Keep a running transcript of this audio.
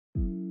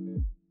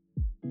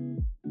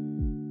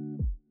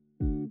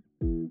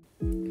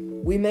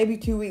We may be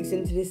 2 weeks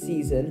into this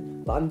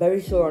season, but I'm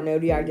very sure I know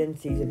the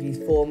identities of these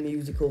 4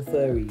 musical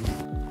furries.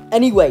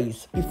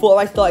 Anyways, before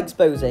I start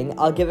exposing,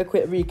 I'll give a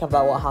quick recap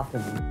about what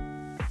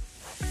happened.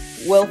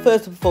 Well,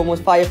 first to perform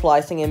was Firefly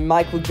singing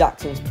Michael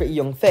Jackson's Pretty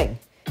Young Thing.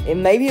 It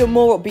may be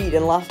more upbeat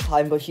than last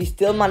time, but she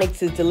still managed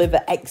to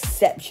deliver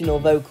exceptional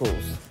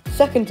vocals.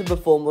 Second to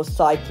perform was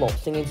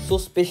Cyclops singing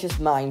Suspicious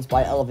Minds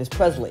by Elvis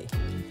Presley.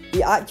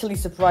 He actually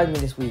surprised me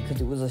this week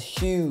because it was a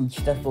huge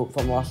step up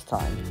from last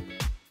time.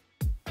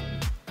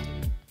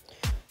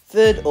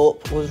 Third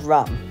up was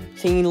Ram,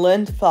 singing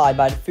Learn to Fly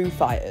by the Foo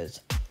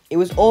Fighters. It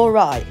was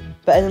alright,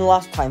 better than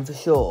last time for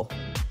sure.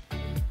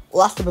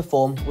 Last to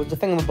perform was the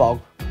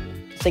Thingamabob,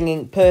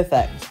 singing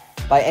Perfect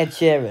by Ed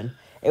Sheeran.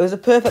 It was a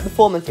perfect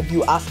performance if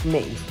you ask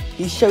me.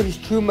 He showed his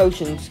true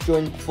emotions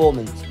during the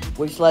performance,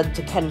 which led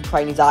to Ken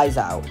crying his eyes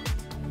out.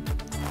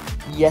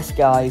 Yes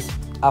guys,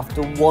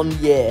 after 1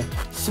 year,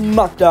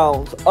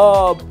 SmackDowns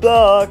are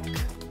back!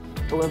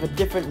 But with a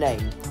different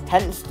name.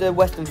 Hence the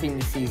Western theme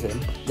this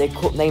season, they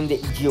named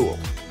it Jewel.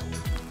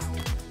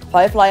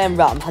 Firefly and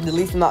Ram had the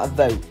least amount of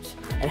votes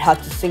and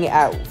had to sing it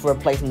out for a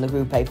place in the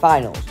Group A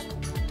finals.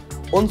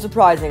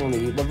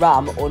 Unsurprisingly, the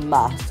Ram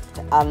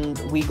unmasked, and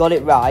we got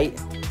it right,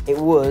 it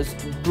was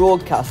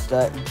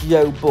broadcaster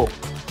Joe Buck.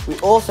 We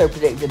also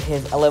predicted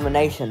his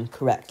elimination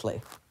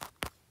correctly.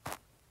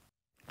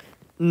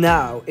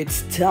 Now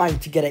it's time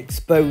to get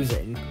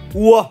exposing.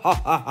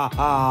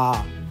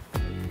 Wahahaha!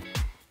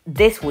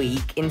 This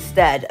week,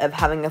 instead of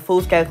having a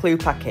full-scale clue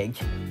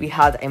package, we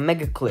had a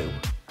mega clue,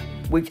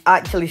 which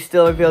actually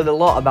still revealed a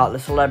lot about the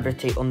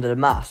celebrity under the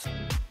mask.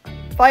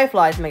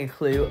 Firefly's mega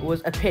clue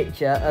was a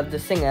picture of the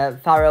singer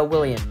Pharrell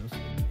Williams.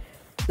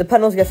 The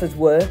panel's guesses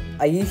were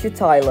Aisha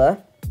Tyler,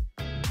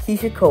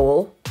 Keisha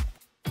Cole,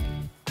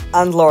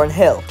 and Lauryn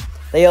Hill.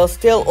 They are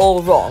still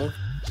all wrong,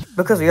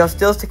 because we are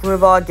still sticking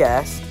with our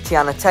guess,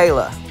 Tiana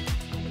Taylor.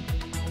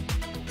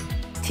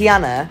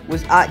 Tiana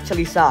was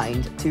actually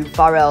signed to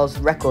Pharrell's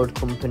record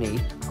company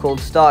called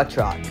Star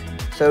Trek,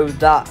 so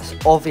that's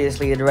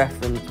obviously a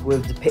reference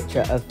with the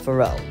picture of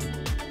Pharrell.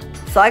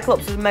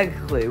 Cyclops' mega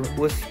clue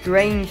was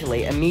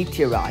strangely a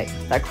meteorite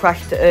that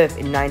crashed to Earth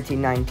in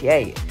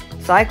 1998.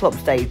 Cyclops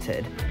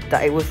stated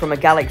that it was from a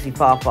galaxy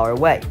far, far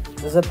away.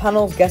 The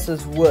panel's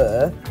guesses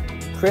were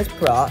Chris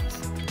Pratt,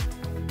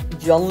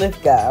 John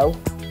Lithgow,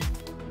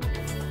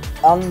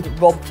 and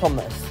Rob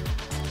Thomas.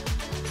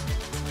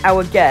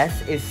 Our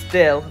guess is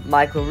still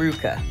Michael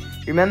Rooker.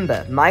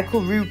 Remember, Michael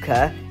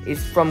Rooker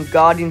is from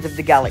Guardians of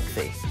the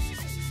Galaxy.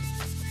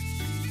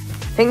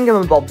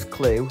 Thingamabob's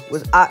clue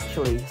was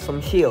actually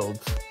some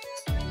shields.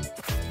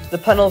 The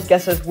panel's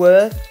guesses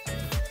were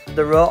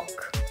The Rock,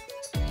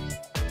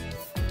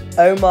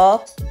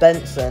 Omar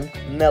Benson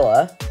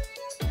Miller,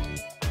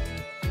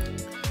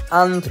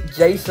 and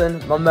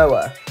Jason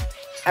Momoa.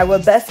 Our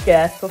best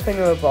guess for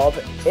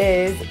Thingamabob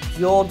is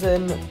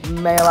Jordan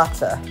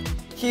Mailata.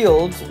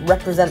 Shields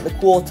represent the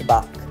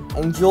quarterback,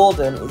 and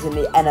Jordan is in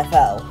the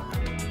NFL.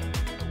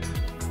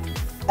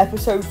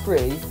 Episode 3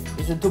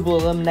 is a double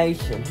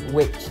elimination,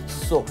 which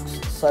sucks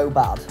so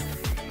bad.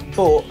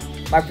 But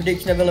my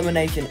prediction of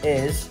elimination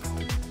is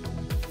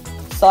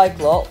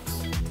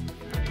Cyclops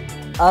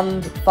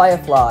and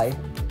Firefly.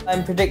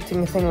 I'm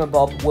predicting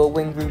Thingamabob will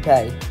win Group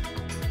A.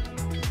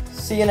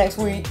 See you next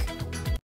week.